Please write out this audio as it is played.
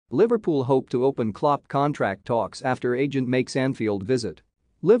Liverpool hope to open Klopp contract talks after agent makes Anfield visit.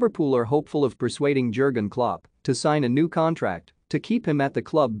 Liverpool are hopeful of persuading Jurgen Klopp to sign a new contract to keep him at the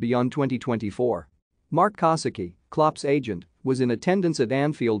club beyond 2024. Mark Kosicki, Klopp's agent, was in attendance at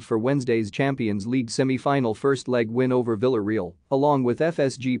Anfield for Wednesday's Champions League semi-final first-leg win over Villarreal, along with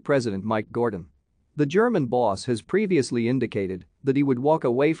FSG president Mike Gordon. The German boss has previously indicated that he would walk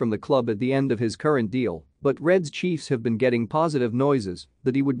away from the club at the end of his current deal, but Reds chiefs have been getting positive noises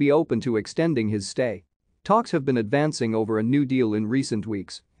that he would be open to extending his stay. Talks have been advancing over a new deal in recent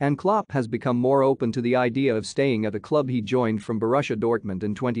weeks, and Klopp has become more open to the idea of staying at a club he joined from Borussia Dortmund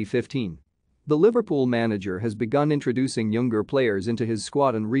in 2015. The Liverpool manager has begun introducing younger players into his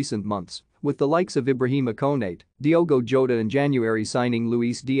squad in recent months, with the likes of Ibrahima Konate, Diogo Jota and January signing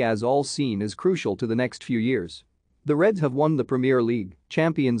Luis Diaz all seen as crucial to the next few years. The Reds have won the Premier League,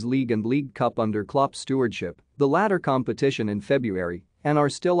 Champions League and League Cup under Klopp's stewardship, the latter competition in February, and are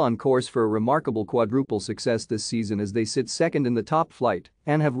still on course for a remarkable quadruple success this season as they sit second in the top flight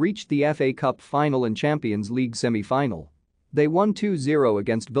and have reached the FA Cup final and Champions League semi-final. They won 2-0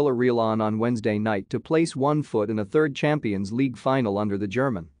 against Villarreal on Wednesday night to place one foot in a third Champions League final under the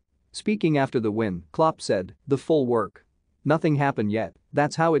German. Speaking after the win, Klopp said, "The full work. Nothing happened yet,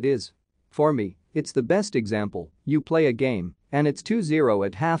 that's how it is. For me, it's the best example. You play a game, and it's 2-0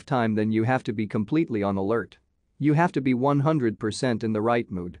 at halftime, then you have to be completely on alert. You have to be 100% in the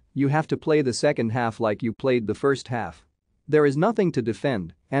right mood, you have to play the second half like you played the first half. There is nothing to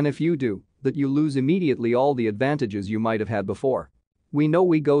defend, and if you do, that you lose immediately all the advantages you might have had before. We know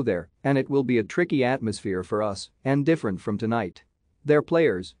we go there, and it will be a tricky atmosphere for us, and different from tonight. They're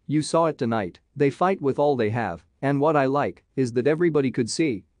players, you saw it tonight, they fight with all they have, and what I like is that everybody could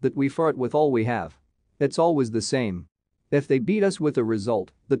see that we fought with all we have. It's always the same. If they beat us with a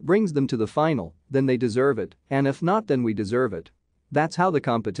result that brings them to the final, then they deserve it, and if not, then we deserve it. That's how the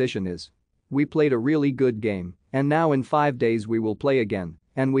competition is. We played a really good game, and now in 5 days we will play again,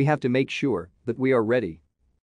 and we have to make sure that we are ready."